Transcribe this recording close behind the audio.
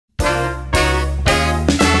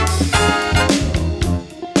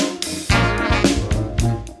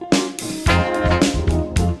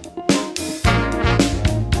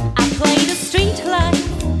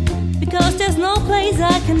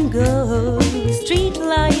go. Street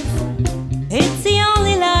life, it's the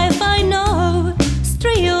only life I know.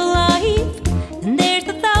 Street life, and there's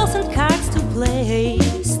 1,000 cards to play.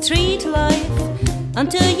 Street life,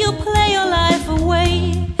 until you play your life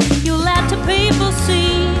away. You let the people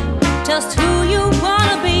see just who you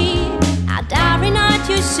wanna be. And every night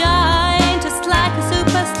you shine just like a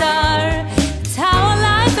superstar. It's how our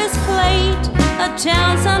life is played, a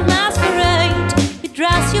dance and masquerade. You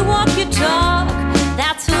dress, you walk, you talk,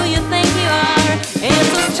 that's who you think you are.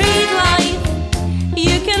 It's a street life,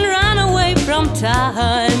 you can run away from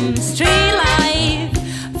time. Street life,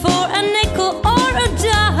 for a nickel or a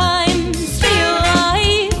dime. Street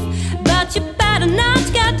life, but you better not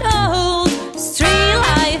get old. Street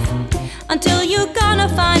life, until you're gonna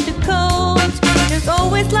find the code. There's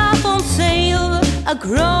always love on sale, a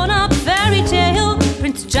grown-up fairy tale.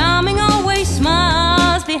 Prince Charming always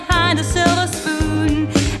smiles behind a silver spoon.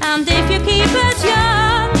 And if you keep it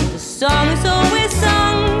young, the song is always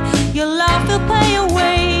sung. Your love will play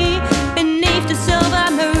away beneath the silver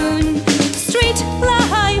moon. Street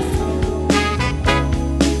life,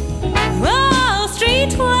 oh,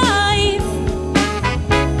 street life,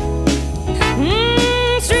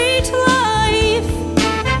 street life,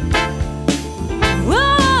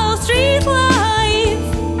 oh, street life.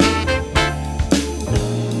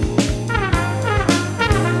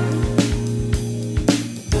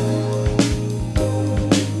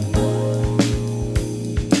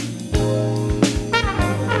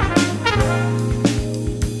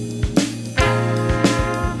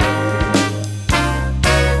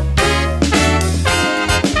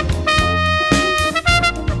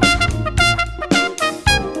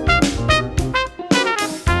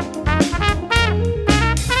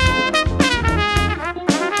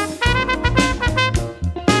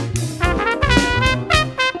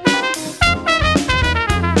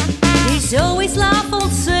 There's always love on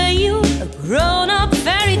sale, a grown-up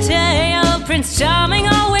fairy tale. Prince Charming